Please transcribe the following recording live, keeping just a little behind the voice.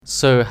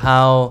So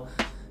how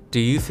do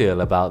you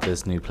feel about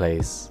this new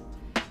place?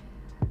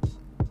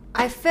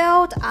 I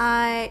felt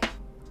I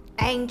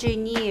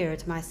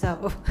engineered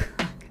myself.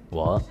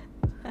 What?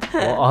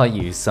 What are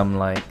you? Some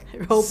like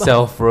Robot.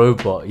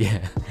 self-robot?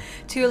 Yeah.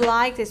 To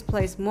like this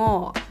place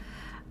more.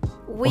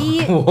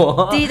 We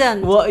What?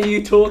 didn't. What are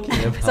you talking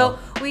about? So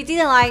we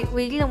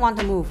didn't want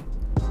to move.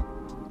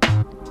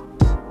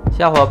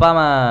 小伙伴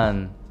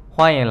们，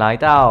欢迎来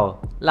到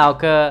唠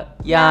嗑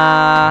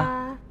呀。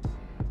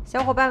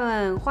小伙伴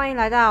们，欢迎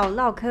来到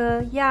唠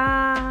嗑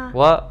呀。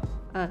 What?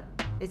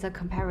 It's a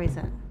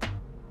comparison.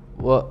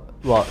 What?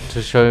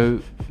 To show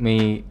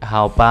me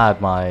how bad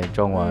my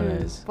中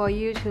文 is. For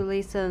you to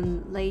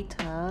listen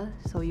later,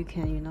 so you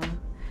can,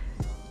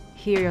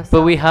 hear yourself.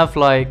 But we have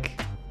like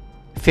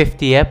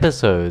 50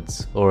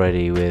 episodes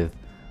already with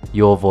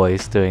your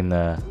voice doing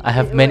the. I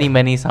have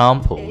many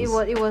samples.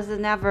 It was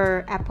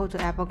never apple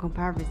to apple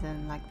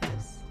comparison like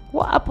this.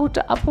 What apple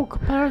to apple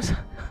comparison?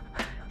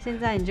 现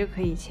在你就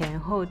可以前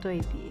后对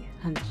比，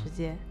很直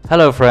接。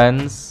 Hello,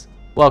 friends.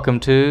 Welcome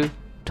to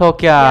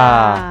Tokyo.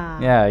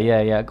 Yeah.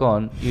 Yeah. Go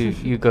on.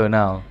 You go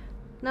now.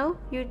 No,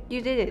 you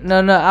did it.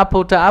 No,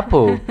 apple to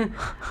apple.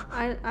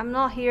 I'm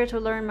not here to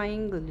learn my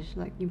English,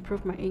 like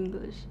improve my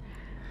English.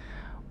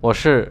 我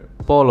是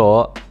菠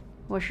萝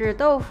我是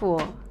豆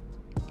腐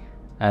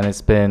and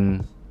it's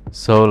been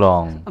so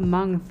long. A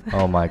month.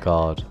 Oh my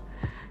god.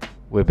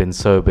 We've been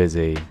so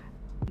busy.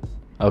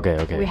 Okay.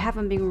 We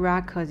haven't been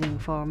recording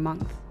for a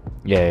month.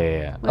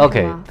 Yeah. 为什么？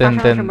 Okay, 发生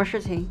了什么 then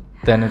事情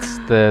then it's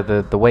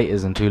the wait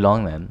isn't too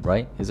long then,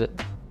 right? Is it?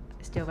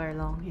 Still very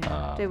long.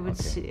 Yeah. 对不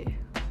起，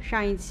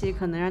上一期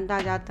可能让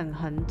大家等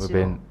很久。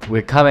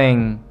 We're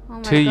coming Oh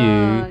my to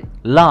you God.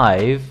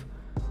 live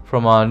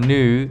from our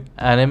new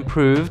and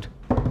improved.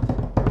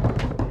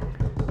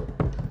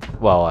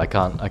 Well, I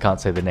can't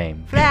say the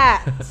name.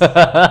 Flat.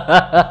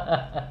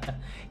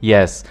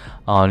 Yes,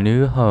 our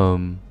new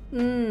home.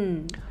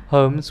 嗯，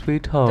 Home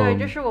sweet 对， home.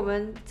 这是我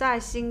们在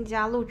新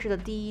家录制的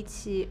第一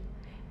期。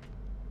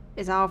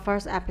It's our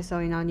first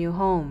episode in our new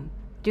home.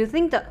 Do you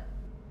think that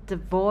the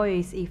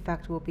voice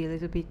effect will be a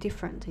little bit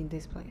different in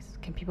this place?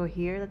 Can people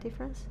hear the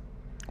difference?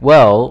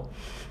 Well,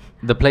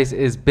 the place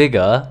is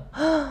bigger.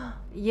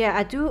 Yeah,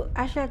 I do.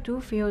 Actually, I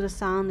do feel the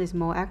sound is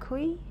more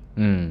echoey.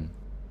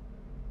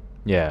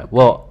 Yeah.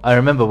 Well, I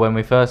remember when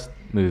we first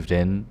moved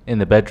in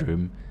the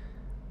bedroom,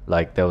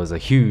 like there was a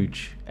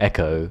huge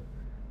echo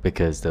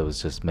because there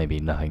was just maybe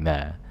nothing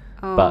there.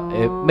 But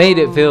it made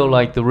it feel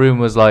like the room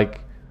was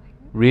like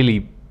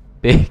really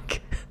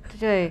big.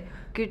 对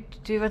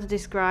do you want to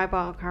describe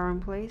our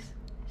current place?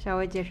 稍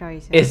微介绍一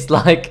下。 It's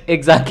like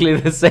exactly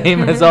the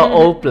same as our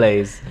old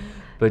place,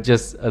 but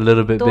just a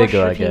little bit 多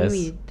bigger, 10 I 平 guess.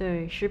 米，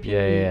对，10平米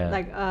Yeah.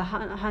 like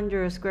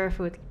 100 square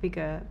foot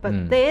bigger. But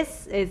嗯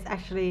this is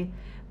actually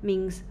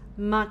means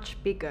much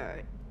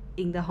bigger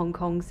in the Hong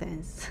Kong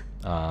sense.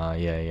 Yeah.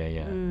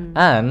 Mm.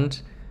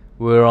 And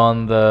we're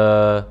on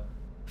the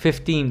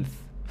 15th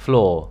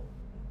floor.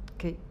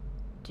 Okay,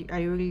 are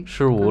you really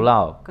 15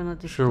 gonna 15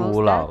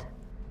 disclose that?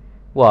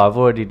 Well, I've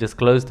already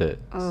disclosed it.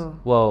 Oh.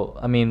 Well,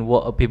 I mean,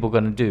 what are people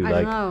going to do? I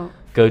Like, don't know.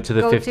 go to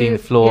the Go to-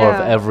 15th floor of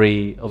yeah.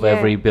 every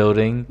Yeah.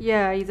 building?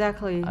 Yeah,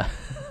 exactly.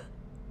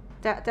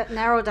 that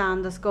narrowed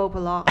down the scope a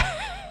lot.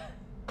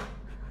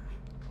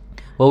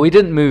 Well, we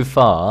didn't move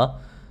far.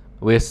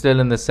 We're still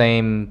in the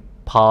same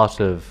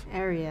part of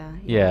Area.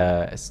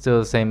 yeah, it's still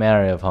the same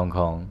area of Hong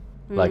Kong,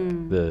 like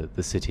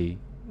the city.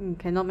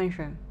 Cannot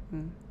mention.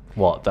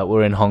 What? That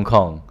we're in Hong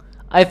Kong?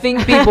 I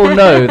think people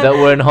know that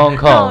we're in Hong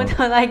Kong.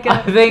 No, like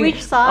I think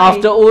which side?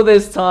 after all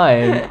this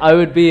time, I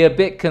would be a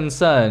bit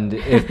concerned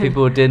if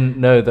people didn't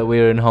know that we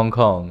were in Hong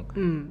Kong.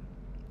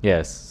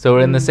 Yes, so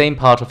we're in the same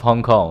part of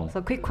Hong Kong.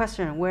 So quick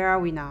question, where are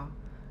we now?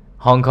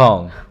 Hong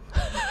Kong.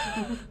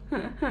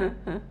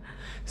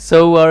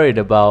 So worried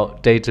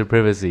about data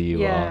privacy you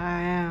Yeah, are.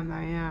 I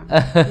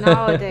am.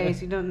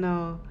 Nowadays, you don't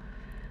know.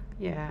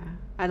 Yeah,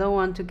 I don't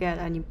want to get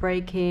any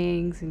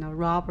break-ins,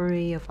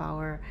 robbery of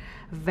our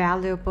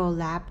valuable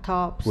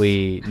laptops.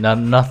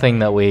 Nothing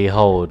that we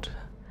hold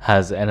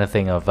has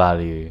anything of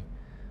value.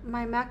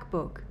 My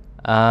MacBook.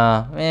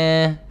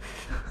 Eh.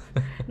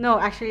 No,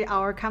 actually,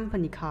 our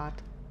company card.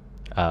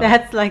 Oh,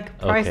 That's like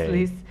okay,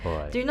 priceless.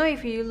 alright. Do you know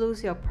if you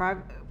lose your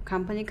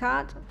company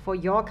card for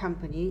your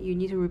company, you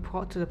need to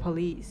report to the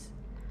police?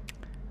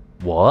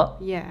 What?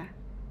 Yeah,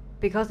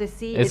 because they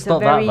see It's it's not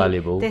a that very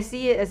valuable. They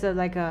see it as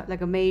like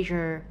a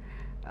major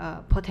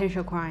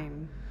potential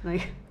crime.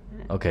 Like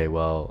Okay,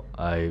 well,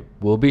 I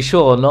will be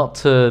sure not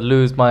to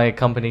lose my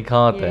company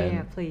card yeah, then.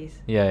 yeah, please.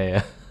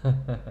 Yeah.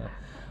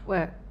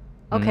 Well,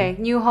 okay,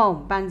 new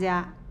home 搬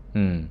家。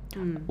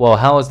 Well,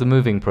 how was the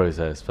moving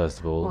process, first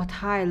of all? 我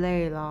太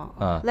累了，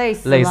啊累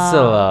死累死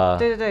了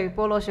对对对，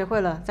菠萝学会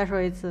了，再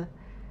说一次，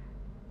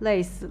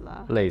累死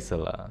了。累死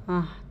了。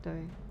啊，对，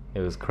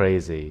 It was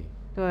crazy.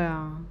 对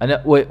啊。 I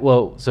know,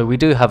 well, so we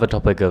do have a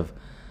topic of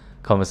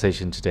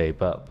conversation today,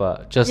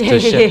 but just Yeah, to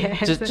share, yeah.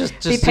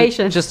 just Be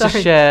patient, just to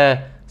sorry.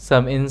 share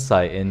some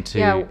insight into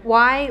Yeah,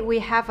 why we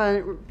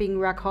haven't been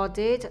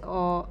recorded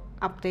or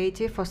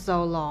updated for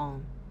so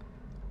long?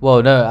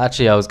 Well, no,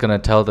 actually, I was gonna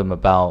tell them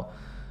about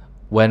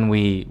when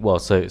we. Well,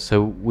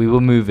 so we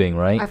were moving,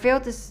 right? I feel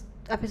this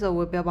episode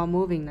will be about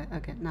moving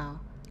again now.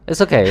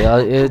 It's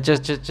okay.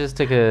 Just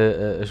take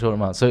a short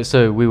amount.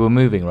 So we were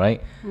moving,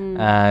 right?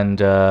 And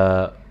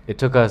it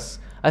took us.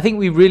 I think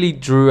we really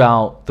drew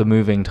out the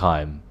moving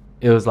time.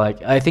 It was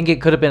like I think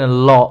it could have been a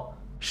lot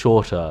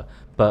shorter,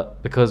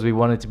 but because we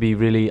wanted to be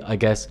really, I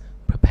guess,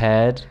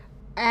 prepared.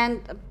 And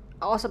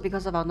also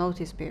because of our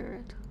notice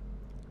period.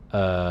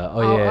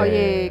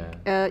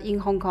 In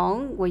Hong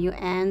Kong, when you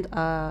end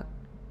a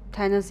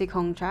tenancy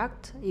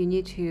contract, you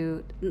need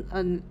to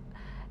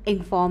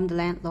inform the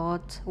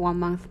landlord 1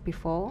 month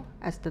before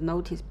as the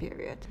notice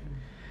period.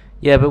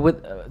 Yeah, but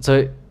with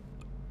so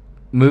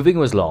moving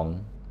was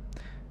long.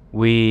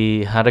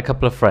 We had a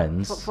couple of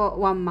friends. For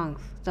 1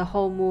 month, the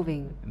whole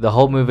moving. The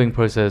whole moving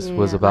process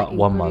was about like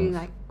 1 including,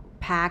 month. Like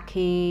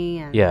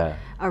packing and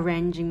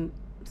arranging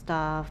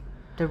stuff,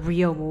 the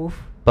real move.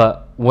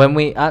 But when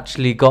we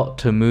actually got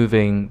to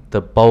moving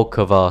the bulk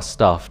of our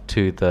stuff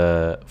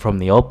from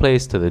the old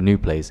place to the new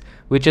place,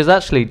 which is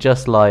actually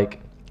just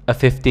like a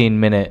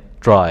 15-minute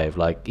drive,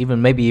 like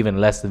maybe even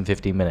less than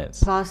 15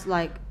 minutes. Plus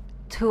like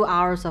 2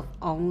 hours of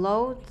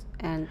onload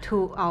and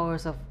 2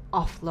 hours of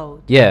offload.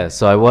 Yeah,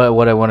 so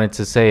what I wanted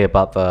to say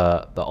about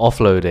the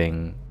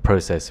offloading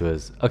process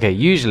was, okay,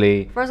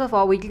 usually... First of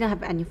all, we didn't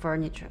have any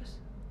furniture.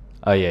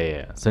 Oh,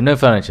 yeah. So no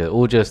furniture,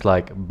 all just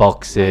like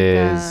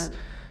boxes...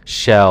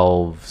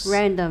 shelves,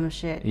 random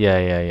shit.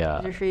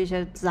 Yeah. 就是一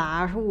些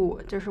杂物，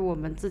就是我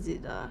们自己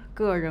的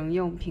个人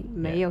用品，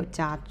没有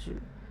家具。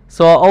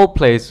So our old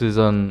place was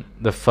on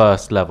the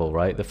first level,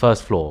 right? The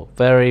first floor.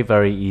 Very,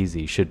 very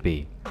easy, should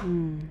be.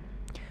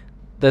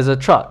 There's a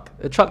truck.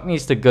 A truck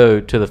needs to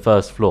go to the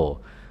first floor.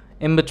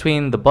 In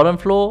between the bottom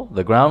floor,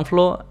 the ground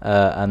floor,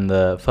 and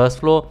the first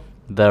floor,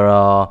 there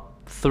are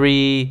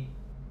 3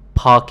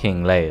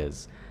 parking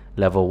layers.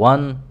 Level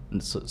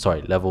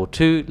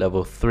 2,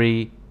 level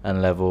 3, and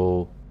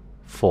level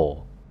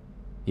 4.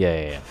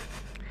 Yeah.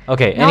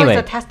 Okay, now anyway.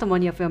 It's a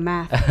testimony of your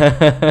math.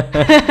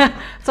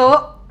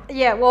 So,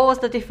 yeah, what was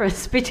the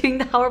difference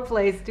between our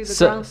place to the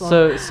ground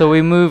floor? So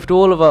we moved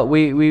all of our...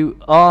 We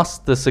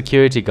asked the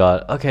security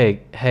guard,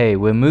 okay, hey,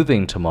 we're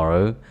moving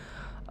tomorrow.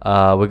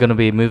 We're going to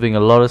be moving a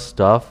lot of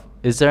stuff.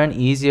 Is there an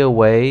easier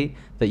way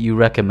that you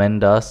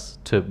recommend us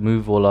to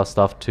move all our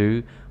stuff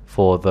to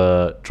for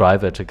the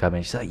driver to come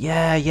in? She's like,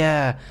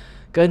 yeah.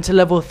 Go to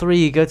level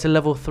 3.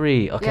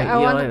 Okay. Yeah, I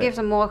want to give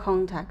some more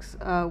context.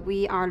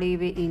 We are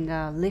living in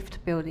the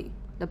lift building,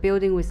 the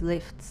building with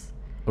lifts.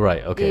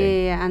 Right.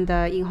 Okay. Yeah, and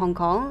in Hong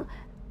Kong,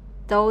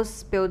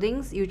 those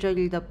buildings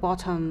usually the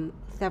bottom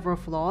several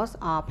floors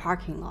are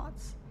parking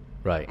lots.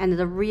 Right. And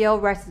the real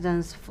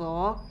residence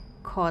floor,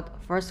 called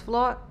first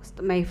floor,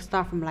 may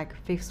start from like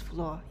 5th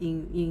floor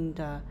in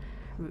the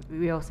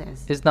real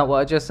sense. Isn't that what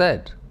I just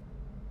said?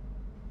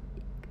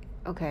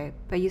 Okay,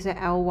 but you said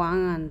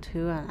L1 and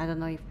 2, and I don't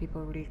know if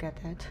people really get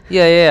that.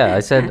 Yeah. I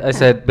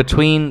said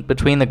between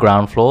the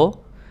ground floor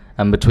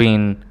and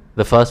between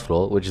the first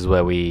floor, which is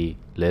where we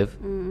live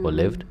or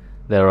lived,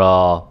 there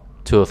are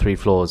 2 or 3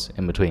 floors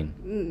in between.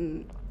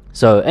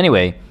 So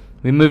anyway,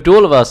 we moved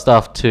all of our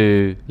stuff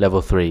to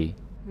level 3.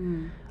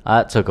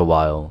 That took a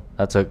while.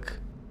 That took,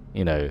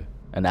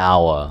 an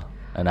hour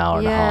and a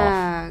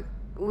half.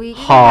 We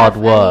hard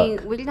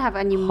work. We didn't have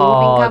any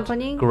moving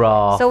company.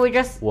 So we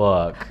just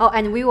work. Oh,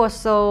 and we were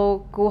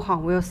so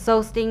Guhong. We were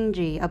so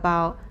stingy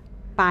about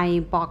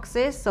buying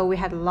boxes. So we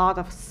had a lot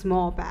of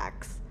small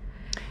bags.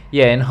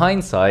 Yeah, in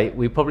hindsight,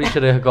 we probably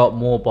should have got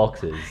more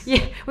boxes.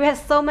 Yeah, we had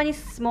so many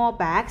small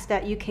bags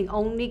that you can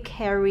only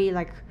carry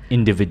like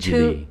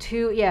individually.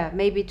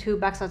 Maybe 2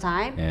 bags at a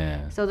time.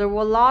 Yeah. So there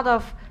were a lot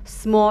of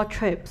small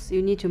trips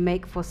you need to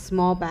make for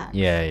small bags.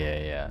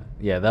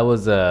 Yeah, that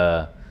was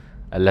a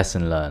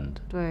lesson learned.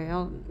 对，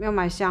要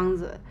买箱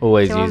子。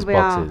 Always use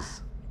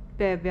boxes.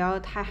 对，不要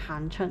太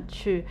寒碜，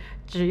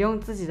只用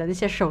自己的那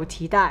些手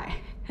提袋。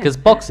Because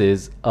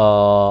boxes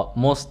are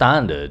more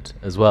standard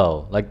as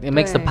well. Like it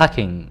makes the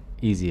packing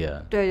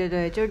easier.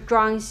 对，就是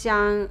装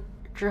箱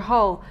之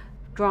后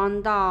装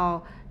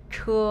到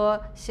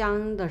车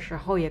厢的时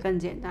候也更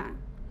简单。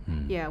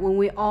Yeah, when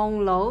we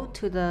unload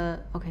to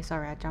the... Okay,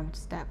 sorry, I jumped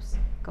steps.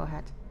 Go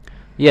ahead.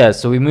 Yeah,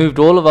 so we moved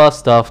all of our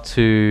stuff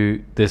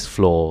to this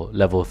floor,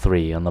 level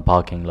 3, on the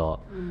parking lot.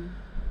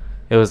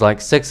 It was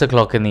like 6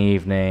 o'clock in the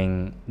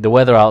evening. The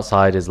weather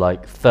outside is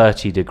like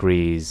 30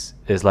 degrees.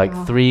 There's like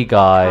 3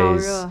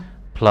 guys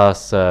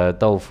plus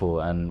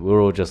Doufu, and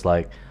we're all just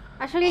like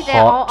Actually,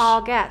 they're all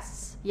our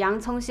guests. 洋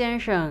葱先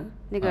生，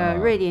那个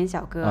瑞典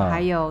小哥，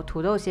还有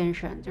土豆先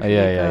生，就是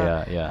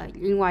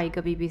另外一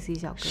个 BBC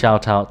小哥。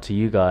Shout out to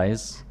you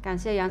guys. 感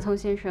谢洋葱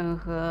先生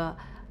和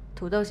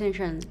土豆先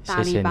生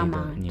大力帮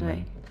忙。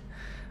对。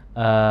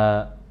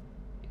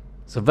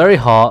So very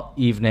hot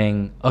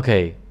evening.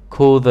 Okay,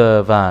 call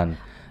the van.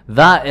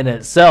 That in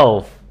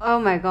itself. Oh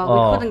my god,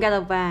 we couldn't get a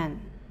van.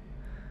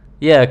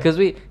 Yeah, because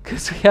we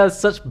had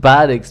such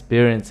bad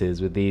experiences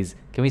with these.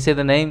 Can we say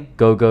the name?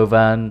 Go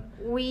van.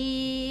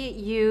 We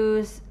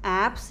use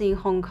apps in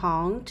Hong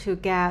Kong to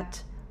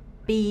get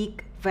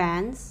big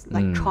vans,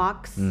 like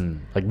trucks.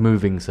 Like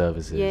moving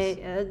services.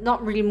 Yeah,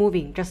 not really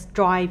moving, just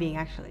driving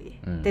actually.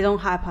 They don't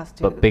help us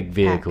to. But big pack.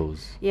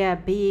 vehicles. Yeah,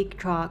 big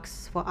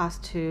trucks for us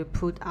to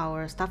put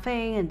our stuff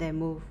in and then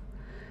move.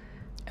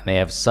 And they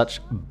have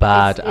such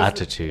bad It's-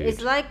 attitude.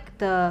 It's like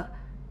the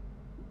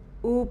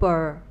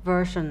Uber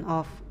version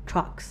of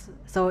trucks.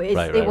 So it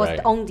was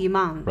on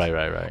demand.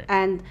 Right.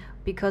 And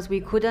because we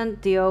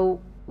couldn't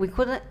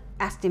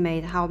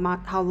estimate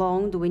how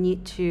long do we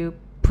need to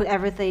put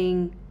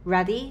everything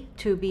ready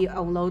to be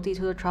unloaded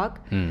to the truck.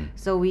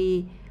 So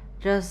we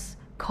just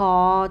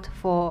called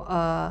for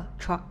a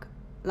truck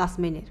last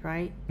minute,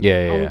 right?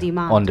 Yeah. On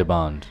demand. On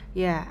demand.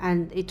 Yeah,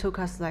 and it took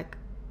us like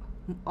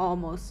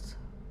almost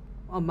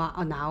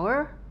an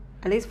hour,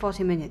 at least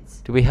 40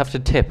 minutes. Do we have to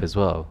tip as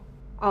well?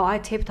 Oh, I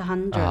tipped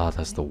 100. Oh,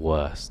 that's the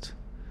worst.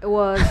 It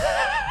was,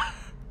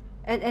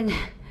 and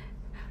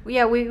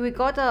yeah, we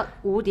got a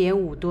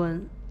 5.5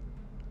吨.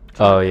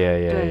 Oh yeah.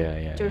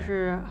 对，就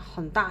是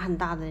很大很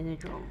大的那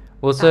种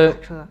Well, 大卡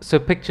车。 so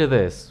picture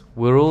this: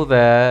 we're all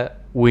there.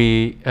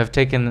 We have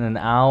taken an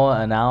hour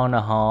and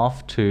a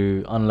half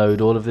to unload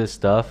all of this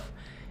stuff.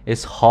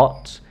 It's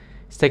hot.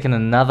 It's taken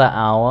another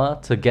hour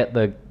to get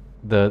the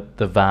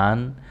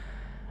van,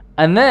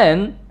 and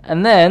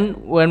then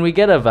when we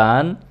get a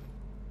van,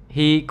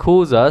 he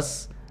calls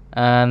us,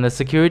 and the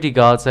security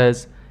guard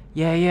says,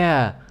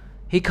 "Yeah,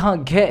 he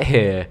can't get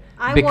here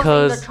I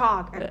because was in the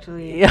truck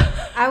actually. yeah."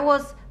 I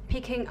was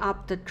picking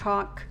up the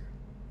truck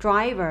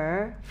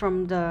driver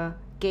from the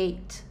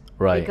gate.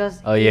 Right.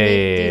 Because Oh, he yeah,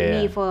 needed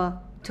yeah. me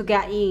to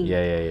get in.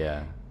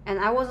 Yeah. And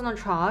I was on a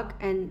truck,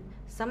 and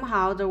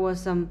somehow there was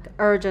some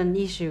urgent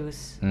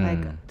issues,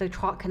 like the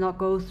truck cannot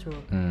go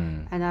through.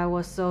 And I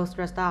was so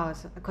stressed out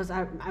because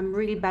I'm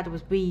really bad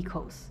with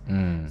vehicles.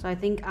 So I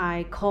think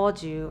I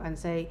called you and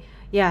say,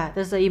 yeah,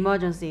 there's an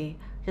emergency.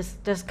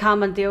 Just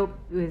come and deal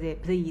with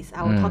it, please.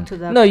 I will talk to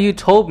the. No, you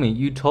told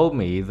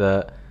me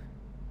that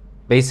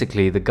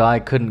basically the guy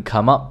couldn't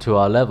come up to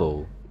our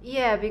level.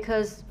 Yeah,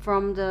 because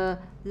from the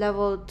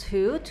level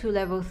 2 to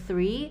level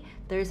 3,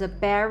 there's a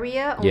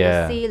barrier on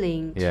the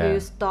ceiling to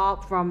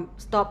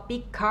stop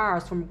big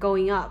cars from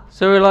going up.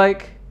 So we're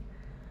like,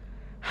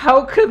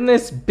 how can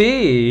this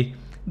be?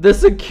 The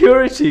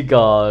security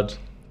guard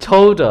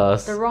told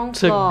us The wrong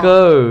to floor.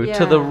 go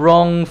to the Yeah.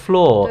 wrong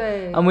floor.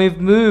 对。 And we've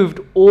moved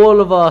all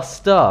of our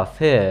stuff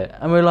here.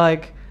 And we're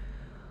like,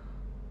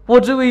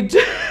 what do we do?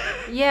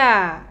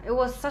 Yeah, it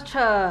was such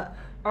a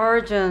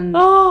urgent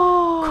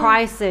Oh.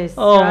 crisis.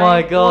 Oh right? my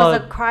It was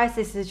God. a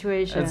crisis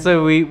situation. And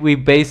so we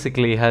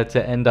basically had to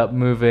end up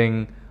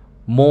moving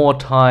more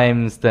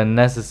times than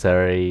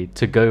necessary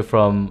to go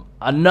from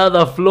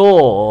another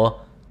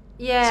floor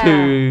yeah.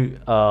 to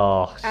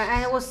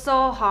And it was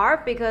so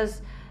hard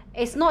because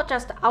it's not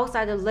just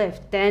outside the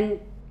lift, then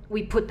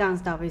we put down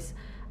stuff. It's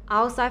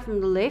outside from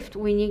the lift,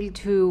 we needed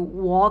to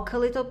walk a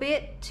little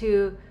bit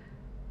to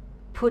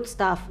put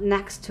stuff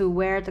next to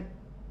where the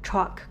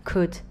truck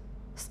could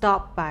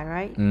stop by,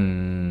 right?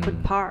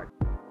 Could park.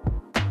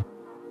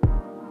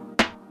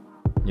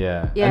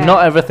 Yeah. Yeah. And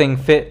not everything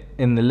fit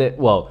in the lift.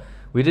 Well,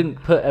 we didn't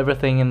put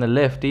everything in the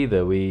lift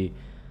either. We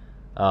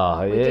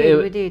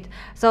did.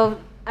 So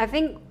I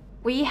think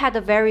we had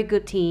a very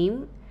good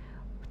team.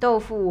 豆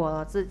腐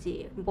我自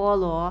己菠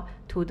萝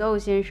土豆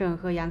先生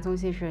和洋葱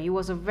先生 It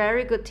was a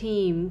very good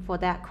team for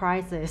that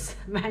crisis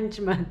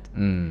management.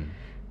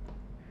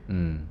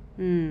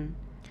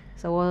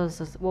 So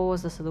what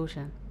was the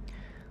solution?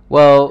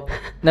 Well,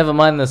 never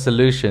mind the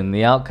solution.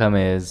 The outcome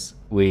is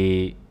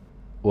we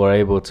were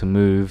able to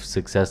move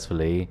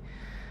successfully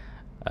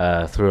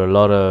through a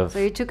lot of So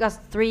it took us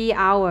 3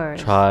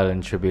 hours trial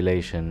and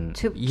tribulation.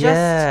 to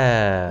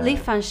just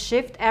lift and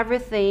shift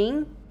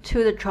everything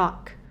to the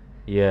truck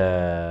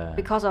Yeah.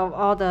 because of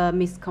all the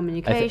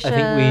miscommunication.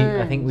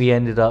 I think we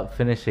ended up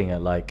finishing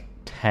at like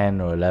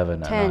 10 or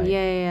 11 at 10 night.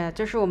 yeah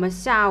就是我们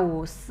下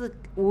午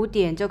5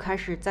点就开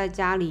始在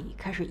家里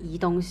开始移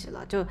东西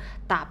了，就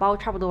打包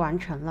差不多完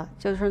成了，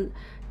就是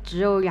只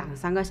有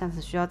2-3个小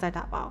时需要再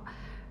打包，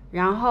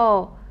然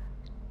后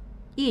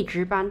一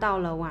直搬到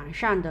了晚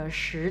上的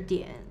10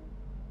点。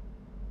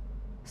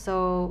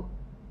So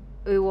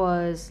it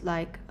was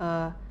like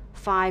a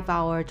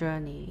 5-hour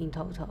journey in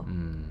total.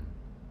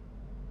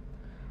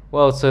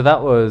 Well, so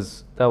that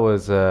was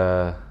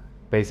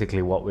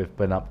basically what we've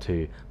been up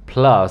to,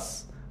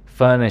 plus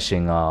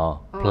furnishing our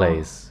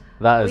place.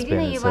 That has We been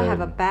didn't even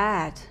have a insane.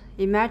 bed.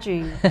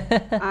 Imagine.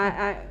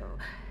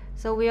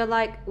 So we are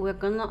like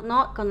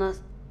not gonna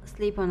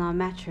sleep on our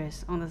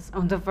mattress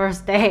on the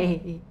first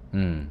day.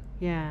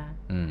 Yeah.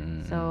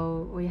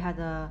 So we had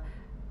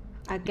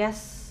I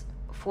guess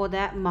for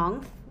that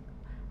month,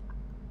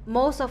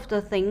 most of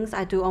the things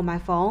I do on my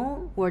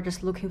phone were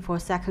just looking for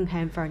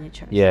second-hand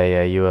furniture.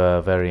 Yeah, you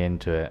were very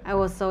into it. I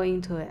was so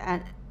into it,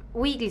 and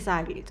we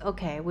decided,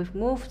 okay, we've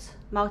moved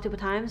multiple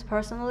times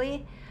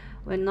personally.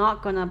 We're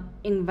not gonna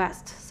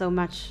invest so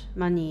much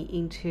money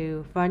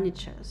into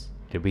furnitures.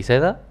 Did we say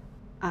that?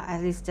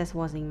 At least that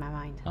was in my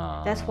mind.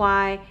 Ah. That's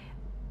why.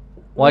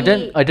 Well,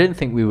 I don't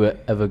think we were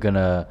ever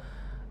gonna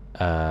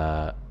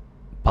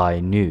buy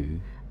new.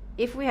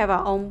 if we have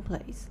our own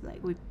place, like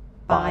we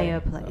buy a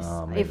place.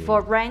 If maybe.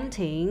 for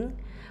renting,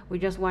 we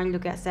just want to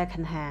get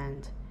second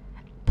hand.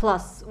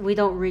 Plus, we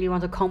don't really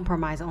want to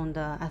compromise on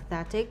the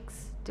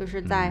aesthetics. 就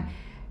是在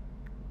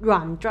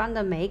软装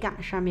的美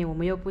感上面，我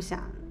们又不想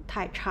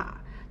太差，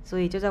所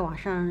以就在网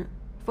上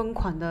疯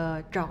狂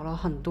的找了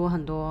很多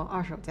很多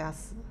二手家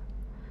私，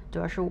主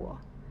要是我。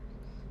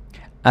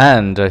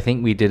And I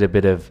think we did a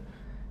bit of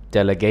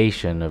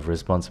delegation of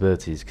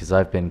responsibilities because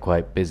I've been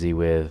quite busy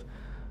with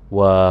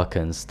work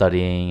and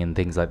studying and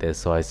things like this.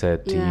 So I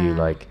said to you, Yeah.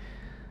 like,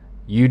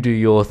 you do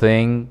your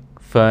thing,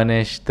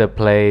 furnish the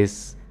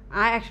place.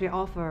 I actually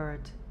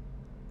offered.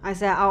 I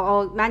said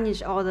I'll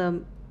manage all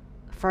the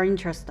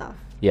furniture stuff.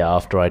 Yeah,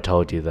 after I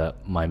told you that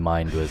my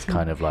mind was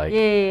kind of like,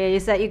 Yeah. You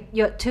said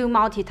you're too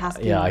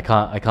multitasking. yeah, I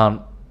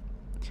can't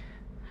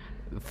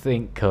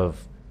think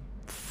of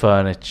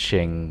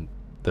furnishing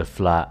the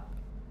flat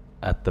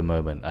at the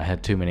moment. I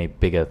had too many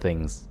bigger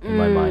things in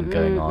my mind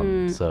going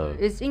on. So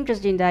It's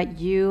interesting that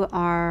you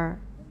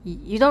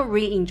don't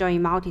really enjoy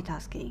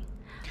multitasking.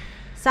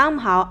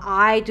 Somehow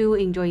I do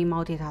enjoy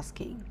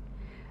multitasking.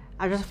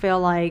 I just feel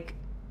like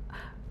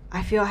I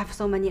have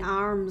so many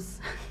arms.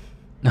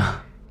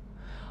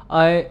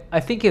 I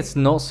think it's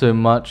not so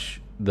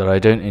much that I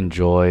don't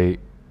enjoy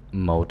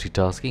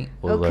multitasking,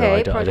 although Okay,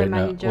 I project don't know.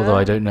 manager. Although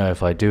I don't know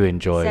if I do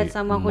enjoy Said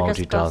someone who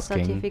just got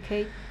multitasking.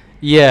 certificate.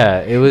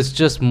 Yeah, it was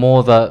just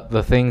more that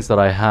the things that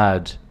I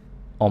had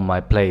on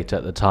my plate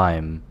at the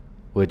time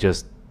were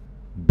just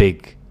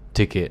big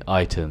ticket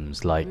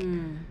items like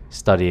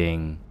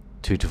studying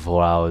 2 to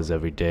 4 hours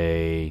every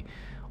day,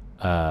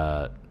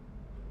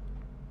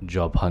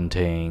 job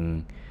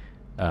hunting,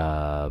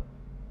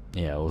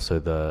 also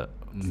the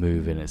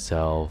move in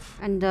itself.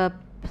 And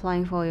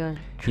applying for your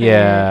trip.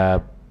 Yeah,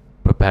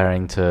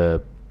 preparing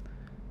to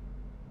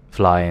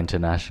fly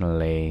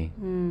internationally.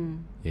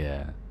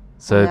 Yeah.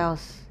 So What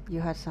else? You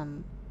had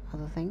some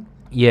other thing?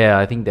 yeah,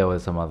 I think there were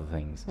some other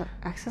things.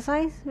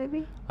 Exercise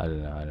maybe? I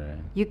don't know.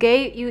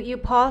 You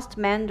paused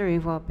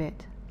Mandarin for a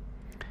bit.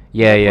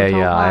 Yeah.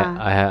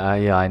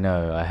 Putonghua. I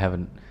know. I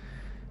haven't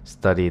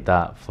studied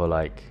that for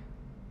like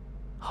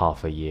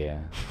half a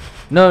year.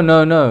 No.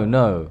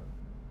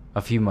 A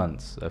few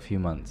months.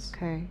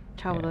 Okay,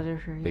 差不多就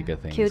是 Bigger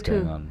things Q2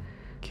 going on.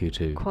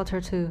 Q2.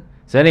 Quarter 2.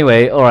 So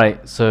anyway, all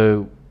right.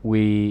 So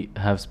we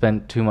have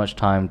spent too much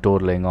time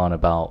dawdling on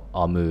about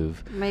our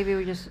move. Maybe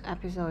we just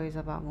episode is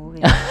about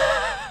moving.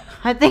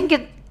 I think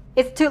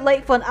it's too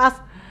late for us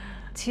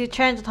to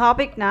change the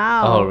topic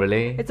now. Oh,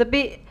 really? It's a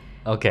bit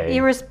Okay.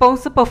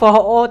 irresponsible for our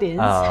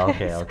audience. Oh,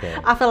 okay.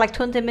 After like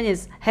 20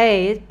 minutes,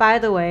 hey, by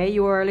the way,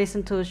 you were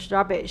listening to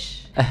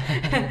rubbish.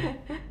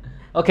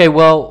 Okay,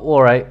 well,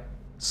 all right.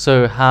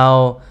 So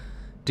how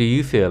do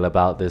you feel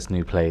about this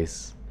new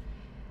place?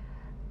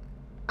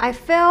 I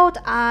felt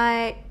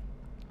I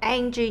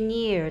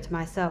engineered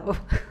myself.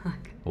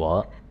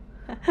 What?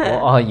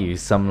 What are you?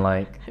 Some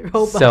like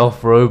Robot.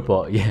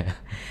 self-robot? Yeah.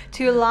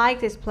 To like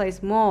this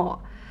place more.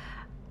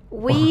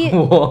 We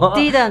What?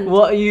 didn't.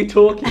 What are you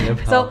talking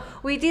about? So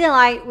we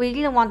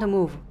didn't want to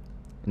move.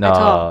 no, at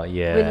all.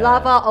 yeah. We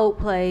love our old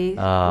place.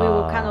 We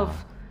were kind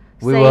of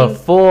We were saying-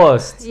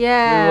 forced.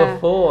 Yeah. We were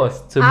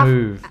forced to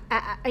move.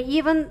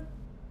 Even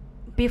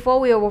before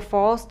we were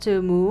forced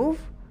to move,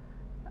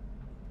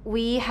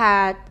 we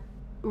had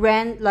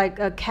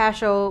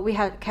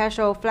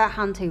casual flat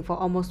hunting for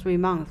almost 3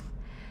 months.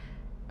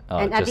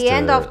 And at Just the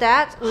end a of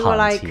that, we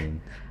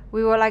hunting.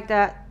 were like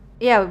that.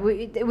 Yeah,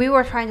 we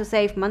were trying to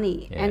save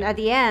money, and Yeah. at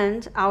the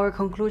end, our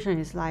conclusion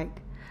is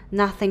like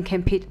nothing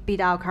can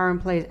beat our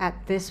current place at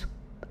this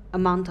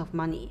amount of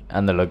money.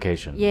 And the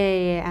location.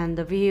 Yeah, and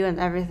the view and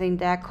everything,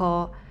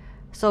 decor.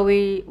 So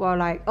we were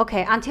like,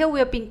 okay, until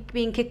we're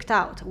being kicked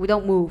out, we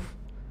don't move.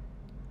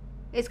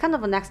 It's kind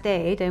of the next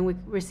day, then we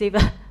receive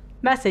a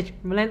message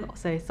from landlord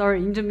say,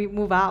 sorry, you need to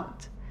move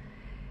out.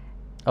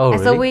 Oh,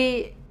 And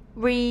really?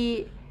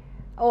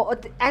 so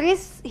at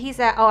least he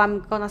said, oh, I'm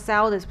gonna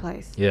sell this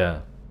place. Yeah.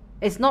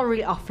 It's not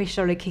really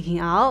officially kicking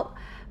out,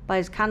 but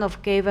it's kind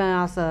of gave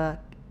us a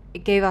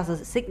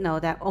signal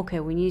that okay,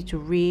 we need to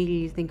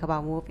really think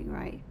about moving,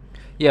 right?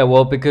 Yeah,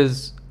 well,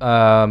 because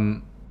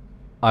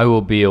I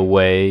will be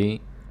away.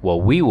 Well,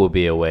 we will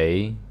be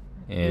away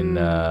in.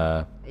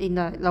 In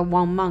the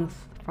 1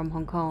 month from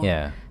Hong Kong.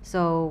 Yeah.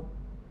 So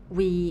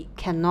we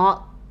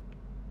cannot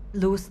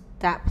lose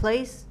that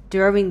place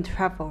during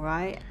travel,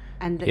 right?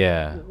 And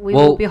Yeah. we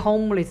Well- will be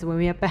homeless when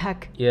we are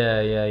back.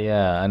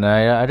 Yeah. And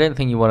I don't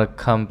think you want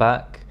to come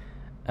back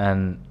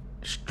and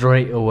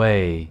straight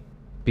away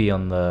be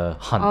on the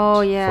hunt Oh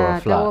for yeah, a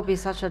flat. that would be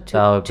such a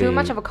That would too be-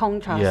 much of a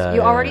contrast. yeah,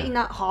 You're yeah, already yeah. in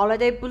a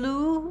holiday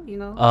blue, you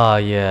know. Oh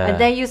yeah. And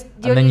then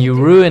you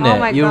ruin oh it.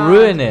 my You God,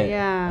 ruin it.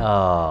 Yeah.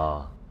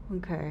 Oh.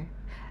 Okay.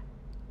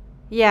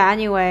 Yeah.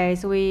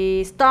 Anyways,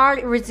 we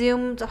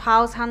resumed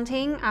house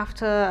hunting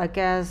after I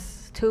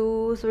guess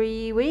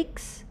 2-3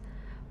 weeks.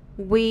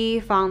 We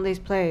found this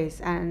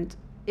place and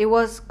it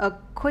was a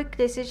quick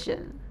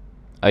decision.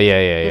 Oh yeah.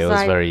 It's It was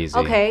like, very easy.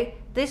 Okay,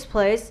 this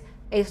place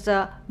is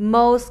the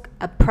most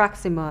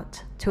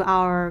approximate to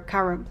our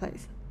current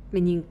place.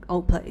 meaning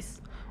old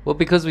place. Well,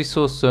 because we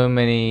saw so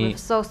many. We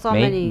saw so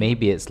many.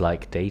 Maybe it's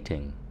like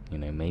dating. You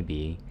know,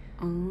 maybe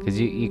because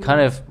we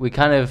Mm.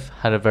 kind of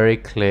had a very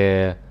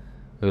clear,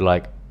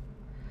 like,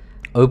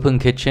 open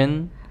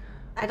kitchen.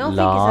 I don't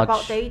large. think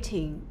it's about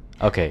dating.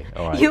 Okay,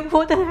 all right. You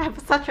wouldn't have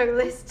such a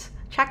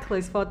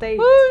checklist for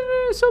dates.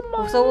 So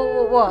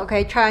So what?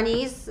 Okay,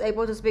 Chinese,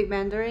 able to speak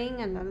Mandarin,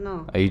 and I don't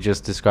know. Are you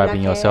just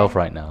describing yourself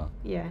hair. right now?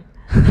 Yeah.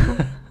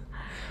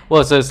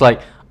 Well, so it's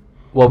like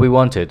what we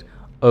wanted: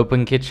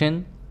 open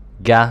kitchen,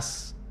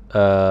 gas,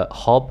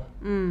 hob,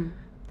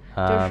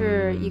 就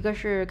是一个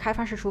是开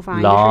放式厨房，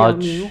一个是有 large,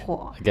 明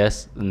火， I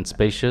guess, and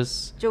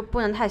spacious. 就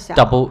不能太小。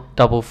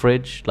 Double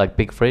fridge, like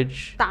big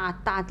fridge.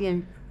 大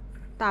电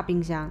大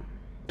冰箱。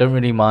 Don't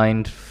really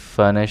mind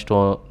furnished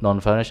or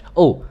non-furnished.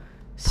 Oh,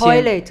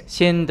 Toilet.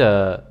 先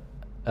的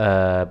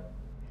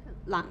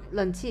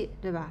冷气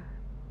对吧？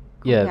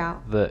空 yeah,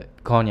 调。 the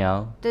空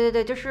调。对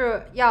对对，就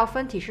是要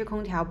分体式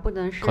空调，不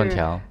能是空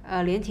调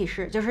连体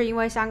式，就是因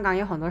为香港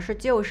有很多是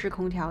旧式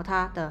空调，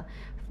它的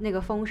那个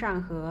风扇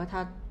和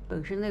它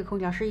本身那个空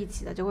调是一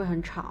起的，就会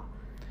很吵。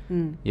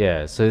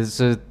Yeah, so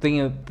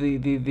think of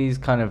these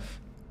kind of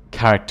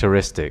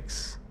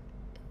characteristics.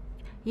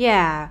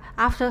 Yeah,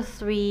 after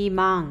 3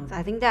 months,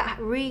 I think that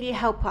really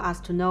helped us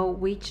to know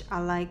which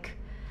are like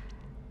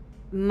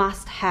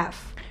must-have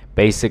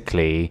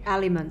Basically,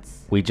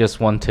 elements. we just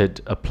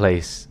wanted a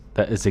place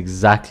that is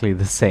exactly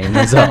the same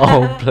as our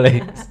old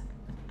place.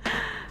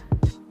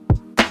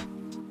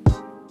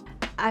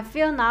 I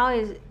feel now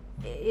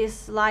is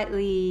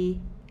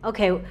slightly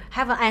okay.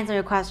 Haven't answered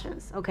your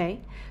questions. Okay,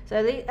 so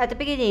at the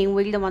beginning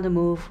we didn't want to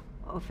move.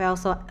 Or felt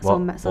so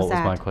What sad. was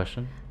my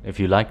question? If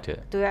you liked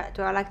it. Do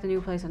I like the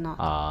new place or not?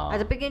 Ah. At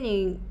the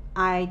beginning,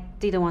 we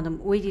didn't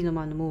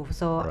want to move.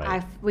 So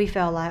Right. we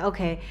felt like,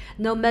 okay,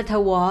 no matter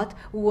what,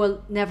 we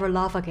will never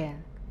love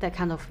again. That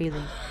kind of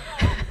feeling.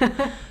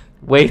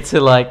 Way to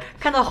like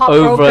Kind of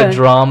heartbroken. over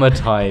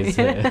dramatize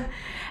it.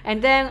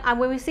 And then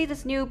when we see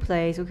this new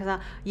place, we can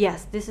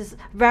yes, this is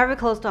very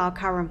close to our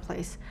current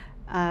place.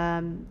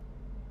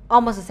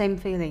 Almost the same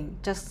feeling,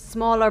 just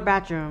smaller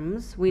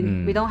bedrooms. We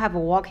don't have a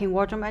walk-in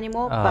wardrobe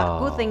anymore. But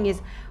good thing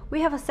is we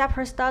have a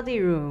separate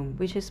study room,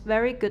 which is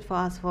very good for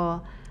us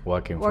for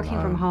Working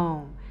from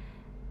home.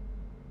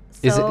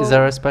 Is So-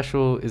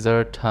 there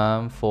a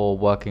term for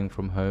working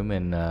from home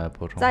in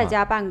普通话？在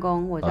家办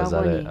公，我 Oh, 教 is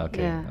过 that 你 it?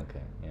 Okay, yeah.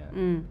 okay,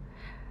 yeah.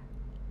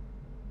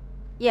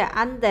 Yeah,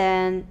 and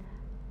then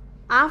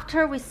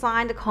after we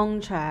signed the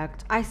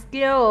contract, I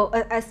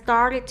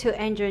started to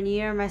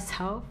engineer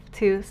myself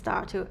to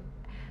start to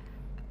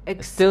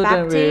Still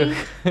don't really-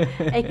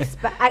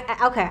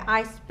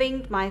 I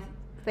spinned my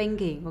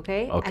thinking,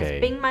 okay? Okay. I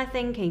spinned my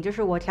thinking, 就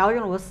是我调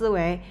整了我的思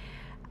维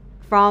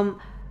from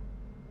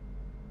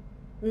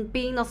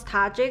being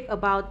nostalgic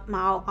about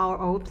our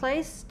old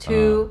place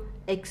to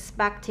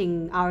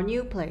expecting our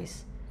new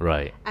place.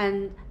 Right.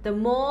 And the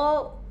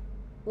more,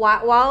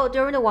 while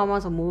during the 1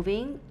 month of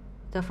moving,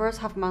 the first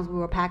half month we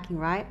were packing,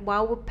 right?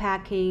 While we're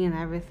packing and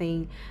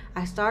everything,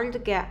 I started to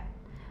get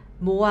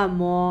more and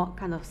more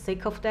kind of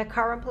sick of that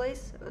current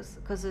place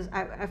because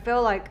I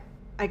feel like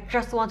I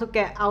just want to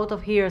get out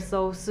of here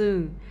so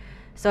soon,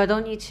 so I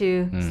don't need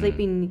to sleep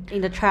in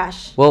the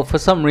trash. Well, for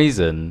some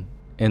reason,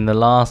 in the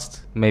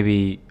last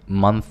maybe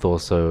month or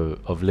so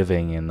of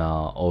living in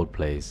our old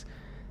place,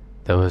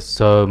 there were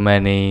so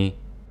many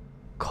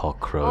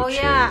cockroaches.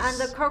 Oh yeah, and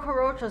the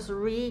cockroaches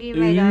really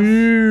made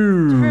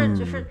us.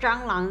 就是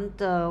蟑螂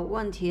的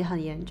问题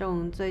很严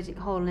重，最近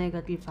后那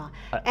个地方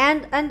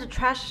，and the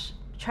trash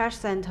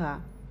center，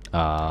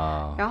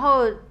 啊，然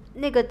后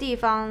那个地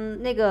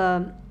方那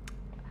个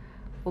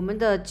我们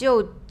的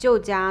旧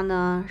家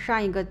呢，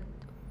上一个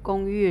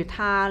公寓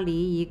它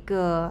离一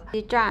个垃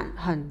圾站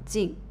很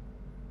近，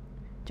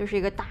就是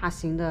一个大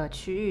型的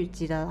区域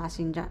级的垃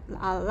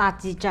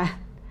圾站，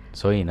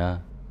所以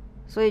呢，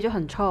所以就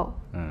很臭。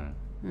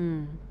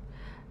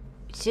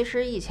其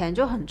实以前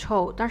就很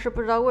臭，但是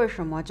不知道为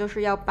什么，就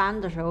是要搬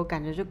的时候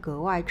感觉就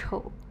格外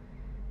臭。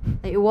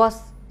It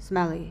was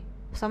smelly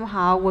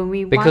somehow when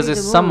we because wanted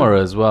it's to move. summer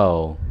as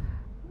well.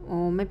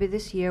 Or maybe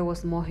this year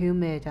was more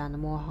humid and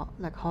more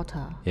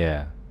hotter.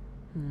 Yeah.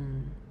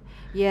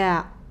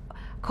 Yeah,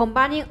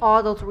 combining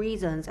all those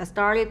reasons, I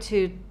started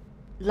to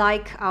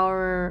like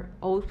our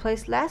old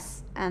place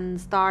less and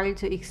started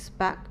to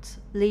expect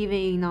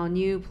living in our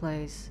new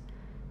place.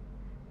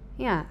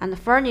 Yeah, and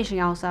furnishing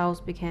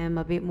ourselves became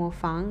a bit more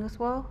fun as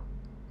well.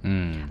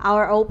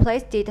 Our old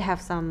place did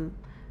have some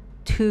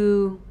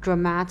too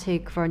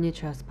dramatic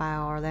furnitures by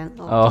our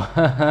landlord.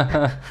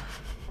 Oh.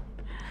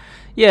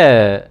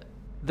 Yeah,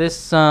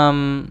 this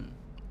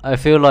I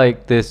feel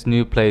like this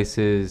new place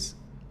is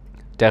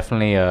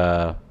definitely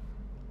a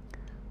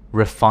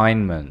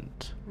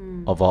refinement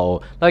of our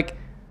like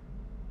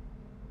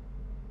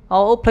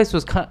our old place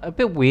was kind of a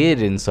bit weird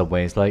in some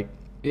ways. Like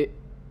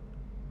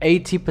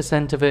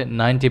 80% of it,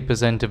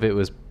 90% of it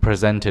was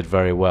presented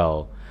very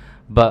well,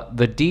 but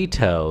the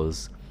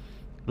details,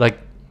 like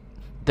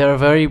there are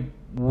very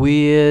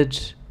weird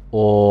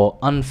or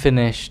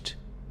unfinished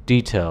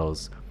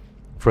details.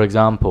 for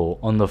example,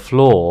 on the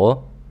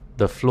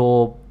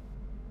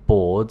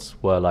floorboards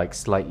were like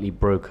slightly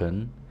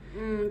broken.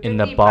 嗯， In 就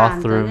the 地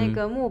板的 bathroom 那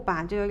个木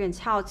板就有点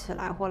翘起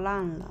来或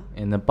烂了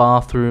In the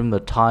bathroom, the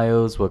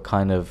tiles were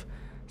kind of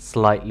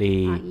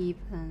slightly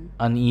 ，uneven。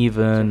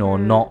 uneven or 就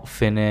是 not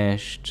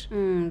finished.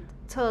 嗯，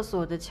厕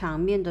所的墙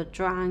面的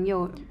砖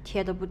又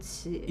贴得不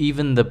齐。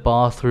 Even the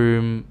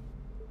bathroom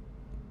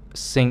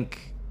sink,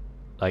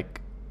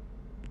 like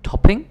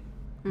topping,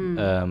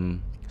 嗯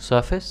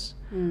surface.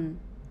 嗯，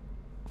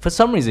 For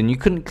some reason, you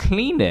couldn't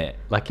clean it.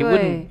 Like it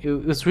wouldn't. 对。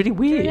 It was really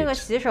就是那 weird. 个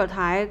洗手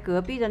台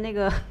隔壁的那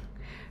个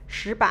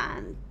石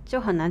板就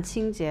很难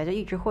清洁，就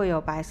一直会有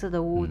白色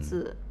的污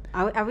渍。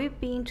Are we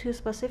being too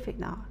specific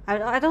now?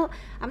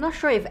 I'm not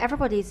sure if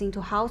everybody is into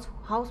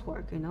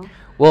housework, you know.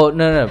 Well,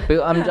 no.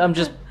 But I'm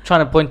just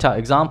trying to point out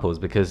examples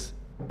because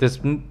this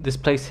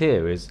place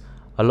here is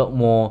a lot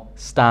more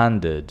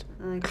standard,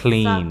 Like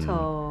clean.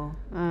 subtle,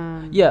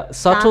 Yeah, down to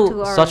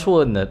subtle, earth.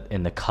 subtle in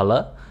the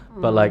color,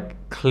 but like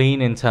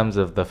clean in terms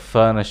of the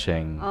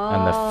furnishing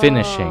and the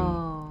finishing.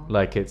 Oh.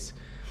 Like it's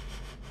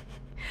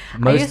Are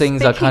most you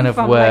things are kind speaking of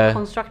from, where. like,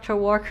 construction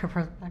worker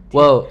perspective?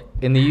 Well,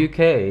 in the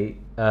UK,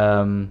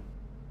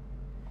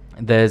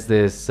 there's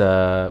this.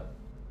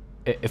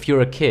 If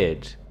you're a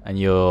kid and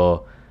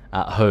you're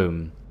at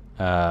home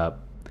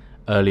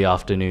early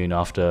afternoon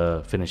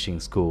after finishing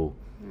school,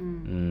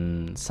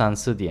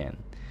 3-4点,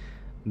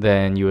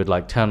 then you would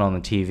like turn on the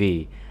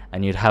TV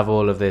and you'd have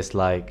all of this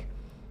like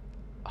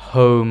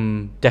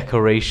home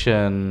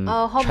decoration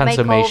Oh, home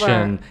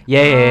transformation. makeover.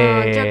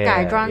 Yeah, 就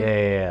改装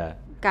yeah.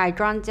 改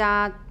装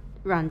加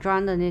软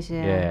装的那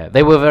些。 Yeah,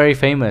 they were very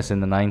famous in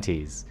the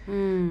 90s.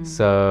 嗯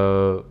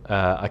So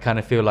I kind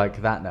of feel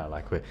like that now,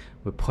 like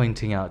we're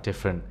pointing out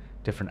different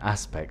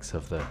aspects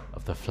of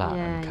the flat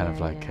and Yeah, kind of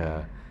yeah, like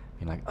yeah.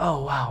 being like,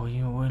 oh wow,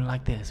 we're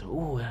like this.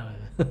 Ooh.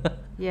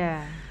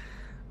 Yeah.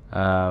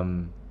 Are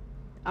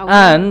we-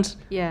 And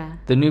yeah.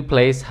 the new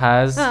place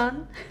has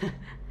嗯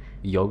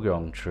游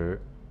泳池.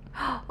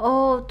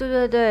 哦，对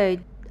对对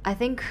I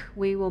think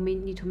we will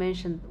need to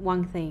mention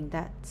one thing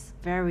that's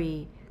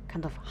very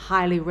kind of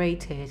highly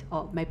rated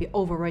or maybe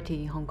overrated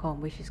in Hong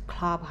Kong, which is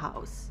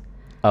Clubhouse.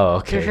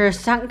 Oh, 就 okay. 是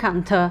香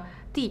港的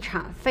地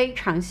产非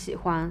常喜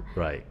欢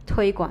Right.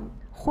 推广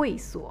会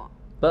所。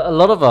 But a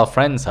lot of our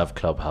friends have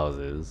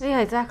clubhouses.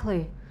 Yeah,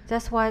 exactly.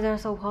 That's why they're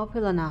so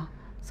popular now.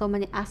 So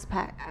many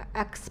Expat.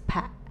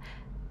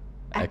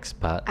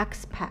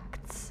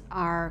 expats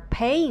are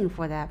paying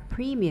for that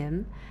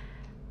premium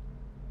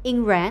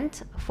in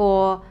rent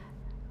for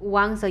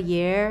once a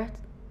year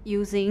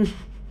using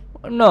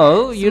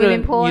No, you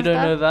Swimming don't. pool You and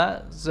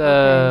don't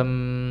stuff?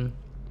 know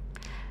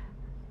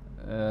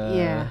that.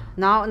 yeah.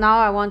 Now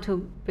I want to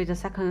be the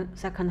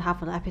second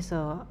half of the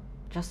episode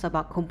just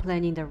about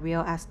complaining the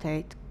real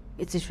estate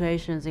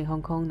situations in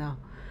Hong Kong now.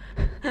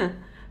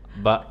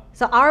 But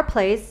So our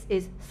place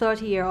is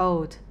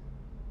 30-year-old.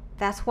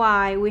 That's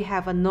why we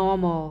have a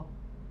normal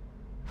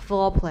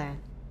floor plan.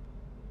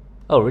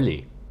 oh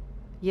really?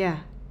 Yeah.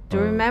 Do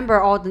you Oh. remember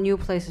all the new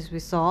places we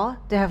saw?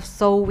 They have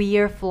so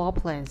weird floor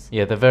plans.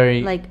 Yeah, they're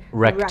very Like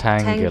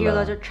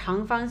rectangular. 就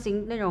长方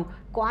形那种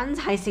棺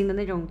材型的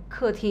那种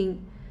客厅，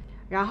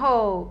然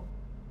后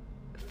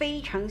非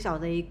常小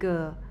的一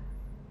个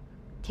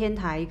天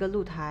台，一个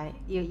露台，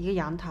一个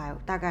阳台，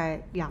大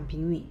概2平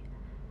米。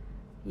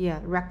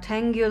Yeah,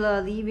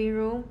 rectangular living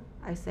room.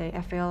 I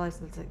feel like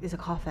it's a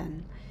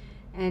coffin,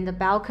 and the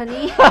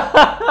balcony.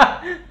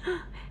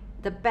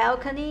 The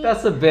balcony.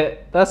 That's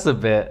a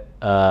bit.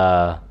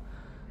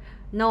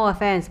 No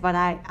offense, but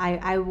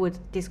I would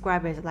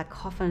describe it as like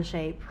coffin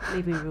shaped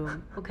living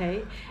room.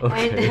 Okay.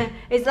 Okay. And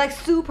it's like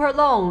super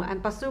long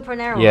but super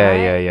narrow. Yeah,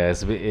 right? yeah.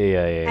 It's a bit,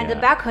 yeah. And the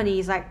balcony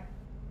is like,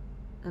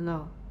 I don't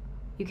know,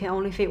 you can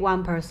only fit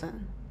one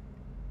person.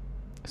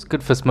 It's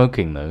good for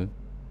smoking though.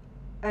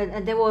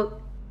 And they will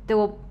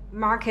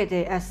market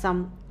it as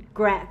some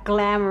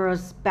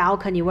glamorous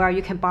balcony where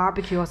you can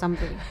barbecue or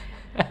something.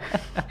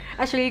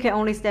 Actually, you can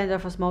only stand there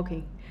for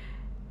smoking.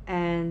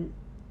 And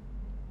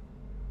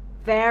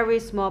very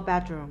small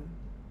bedroom.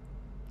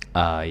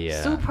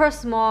 Yeah. Super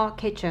small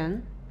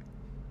kitchen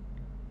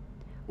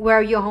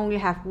where you only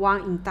have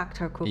one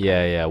inductor cooker.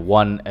 Yeah.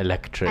 One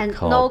electric And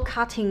hob. no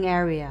cutting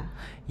area.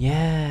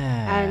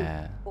 Yeah.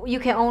 And you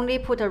can only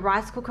put a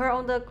rice cooker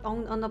on the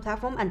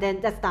platform and then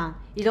that's done.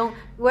 You don't.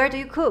 Where do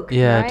you cook?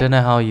 Yeah, I right? don't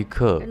know how you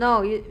cook.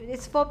 No,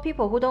 it's for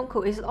people who don't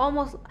cook. It's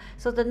almost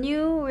so the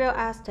new real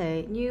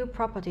estate, new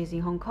properties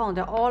in Hong Kong,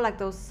 they're all like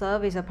those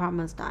service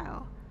apartment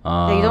style. They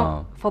Ah.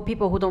 don't for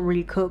people who don't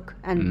really cook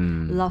and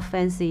Mm. love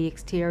fancy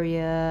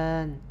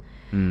exterior. And,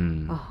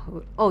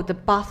 Mm. oh, the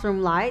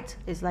bathroom light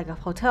is like a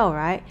hotel,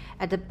 right?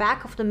 At the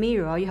back of the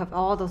mirror, you have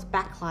all those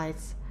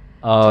backlights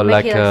Oh, to make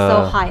like it like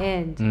so high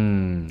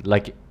end.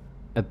 like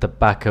at the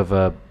back of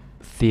a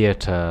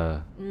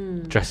theater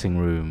dressing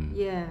room.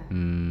 Yeah.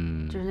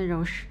 Mm. 就是那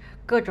种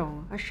各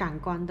种闪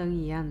光灯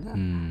一样的。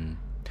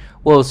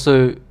 Well,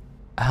 so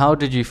how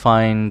did you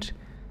find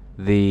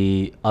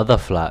the other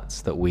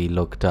flats that we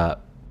looked at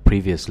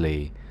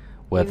previously?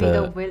 You mean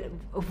Whether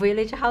the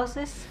village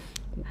houses?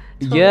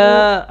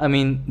 Yeah, I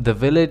mean the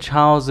village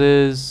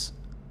houses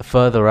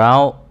further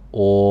out,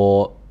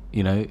 or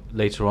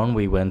later on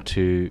we went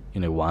to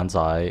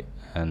Wanzai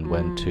and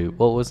went to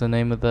what was the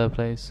name of the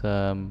place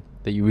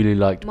that you really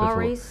liked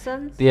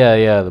Morrison's? before?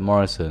 Yeah, the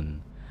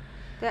Morrison.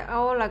 They're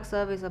all like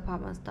service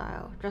apartment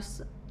style.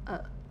 Just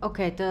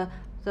okay,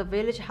 the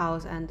village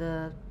house and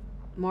the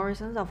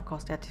Morrison's, of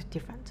course, they're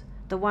different.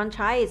 The Wan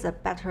Chai is a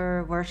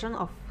better version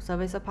of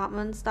service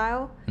apartment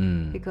style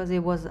because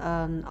it was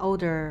an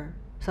older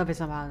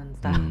service apartment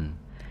style.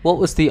 What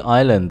was the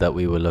island that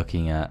we were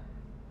looking at?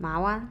 Ma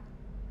Wan.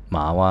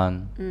 Ma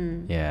Wan.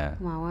 Yeah.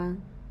 Ma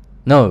Wan.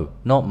 No,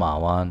 not Ma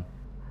Wan.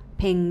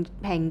 平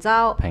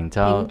洲，平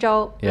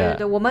洲对对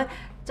对，我们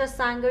这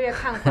3个月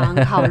看房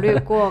考虑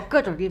过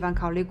各种地方，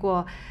考虑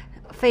过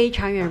非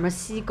常远，什么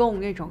西贡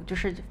那种，就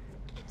是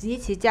极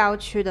其郊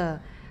区的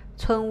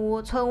村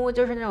屋。村屋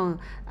就是那种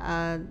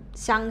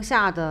乡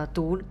下的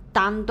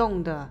单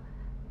栋的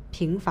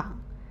平房。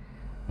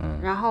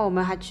然后我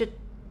们还去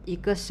一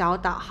个小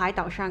岛海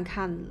岛上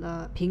看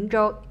了平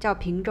洲，叫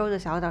平洲的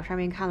小岛上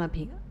面看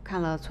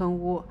了村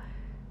屋。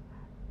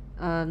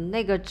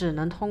那个只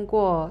能通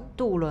过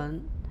渡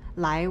轮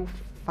来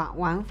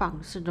往返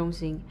市中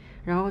心，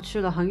然后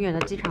去了很远的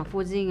机场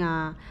附近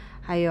啊，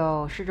还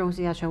有市中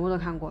心啊，全部都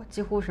看过，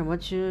几乎什么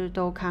区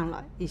都看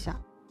了一下。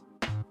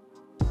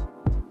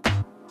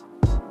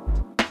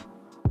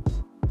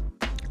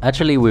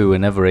Actually, we were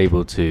never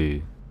able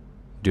to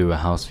do a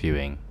house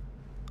viewing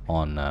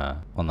on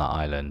that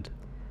island.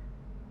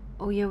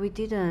 Oh yeah, we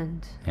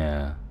didn't.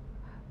 Yeah.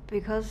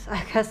 Because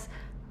I guess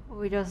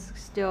we just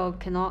still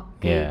cannot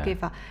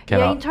give up.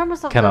 Cannot, in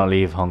terms of cannot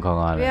leave Hong Kong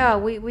Island. Yeah,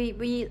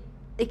 we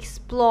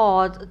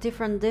explored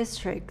different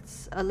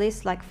districts, at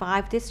least like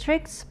 5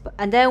 districts,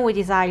 and then we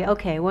decided,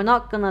 okay, we're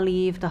not gonna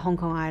leave the Hong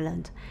Kong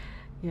Island.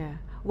 Yeah,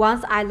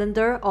 once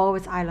islander,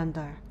 always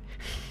islander.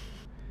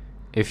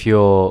 If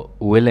you're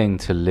willing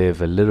to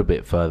live a little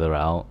bit further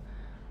out,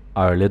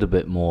 are a little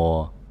bit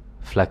more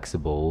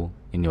flexible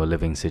in your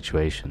living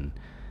situation,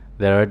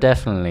 there are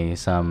definitely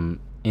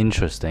some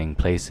interesting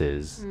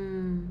places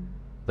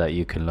that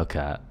you can look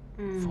at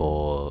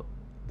for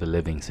the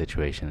living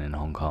situation in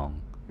Hong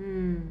Kong.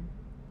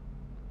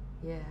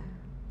 Yeah.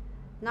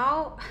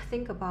 Now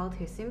think about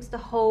it. Seems the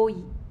whole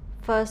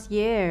first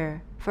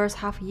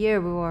half year,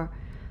 we were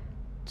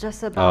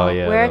just about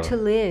where to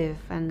live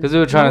and because we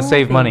were trying to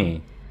save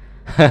money.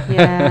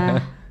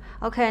 Yeah.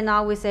 Okay,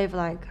 now we save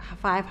like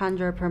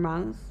 500 per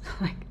month.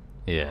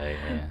 Yeah.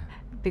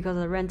 Because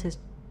the rent is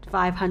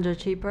 500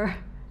 cheaper.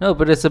 No,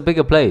 but it's a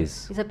bigger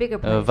place. It's a bigger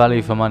place.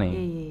 Value for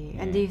money.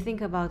 Yeah. And do you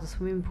think about the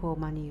swimming pool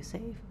money you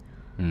save?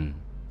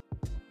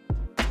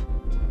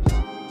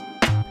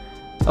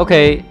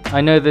 Okay,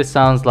 I know this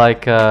sounds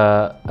like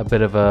a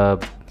bit of a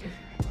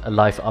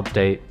life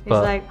update, but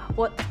it's like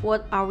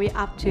what are we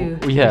up to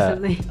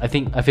recently?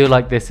 I feel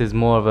like this is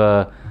more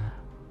of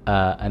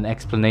an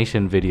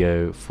explanation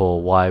video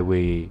for why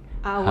we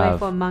away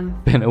for a month.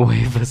 Been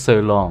away for so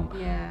long.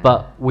 Yeah.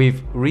 But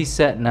we've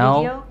reset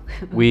now.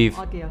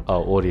 Video?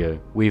 Audio.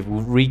 We've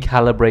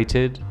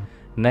recalibrated.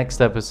 Next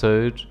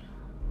episode,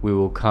 we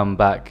will come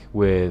back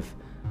with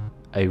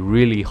a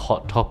really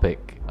hot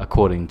topic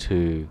according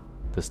to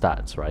the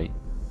stats, right?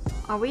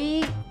 Are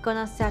we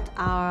gonna set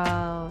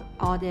our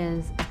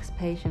audience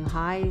expectation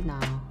high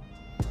now?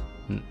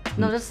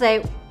 No, just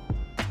say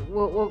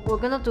we're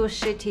gonna do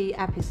shitty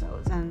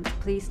episodes and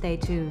please stay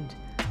tuned.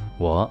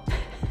 What?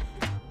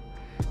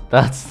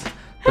 That's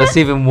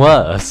even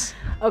worse.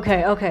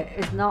 Okay,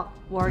 it's not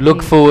working.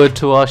 Look forward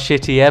to our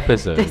shitty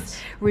episodes.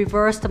 This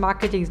reverse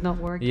marketing is not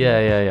working.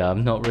 Yeah.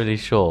 I'm not really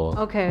sure.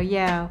 Okay,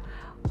 yeah.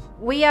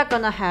 We are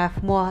gonna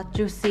have more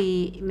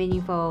juicy,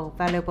 meaningful,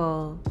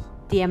 valuable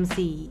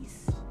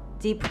DMCs.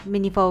 Deep,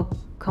 meaningful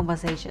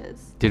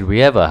conversations. Did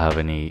we ever have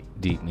any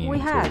deep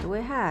meaningful?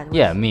 We had.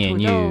 Yeah, me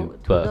and you.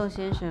 土豆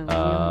先生。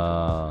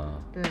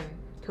对，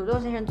土豆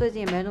先生最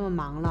近也没那么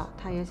忙了，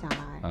他也想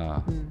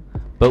来。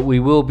But we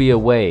will be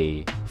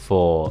away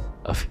for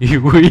a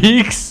few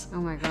weeks. Oh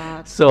my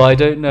god. So I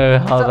don't know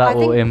how that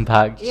will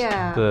impact.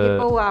 Yeah,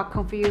 people are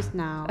confused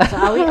now. So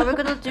are we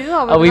gonna do?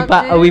 Are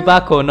we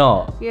back or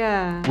not?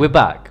 Yeah. We're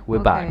back.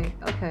 Back.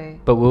 Okay.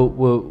 But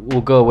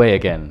we'll go away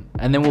again,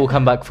 and then we'll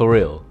come back for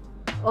real.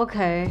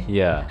 Okay.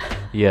 Yeah.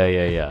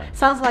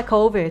 Sounds like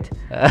COVID.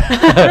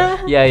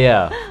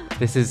 Yeah.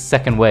 This is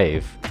second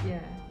wave.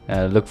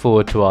 Yeah. Look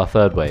forward to our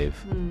third wave.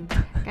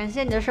 感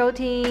谢你的收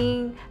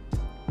听。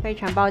非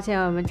常抱歉，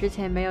我们之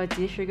前没有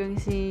及时更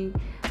新，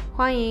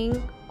欢迎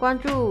关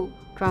注、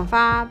转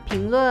发、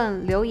评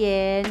论、留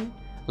言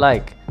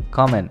 ，like,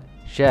 comment,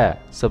 share,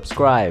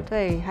 subscribe，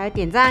 对，还有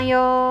点赞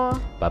哟。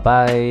拜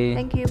拜。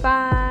Thank you,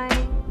 bye.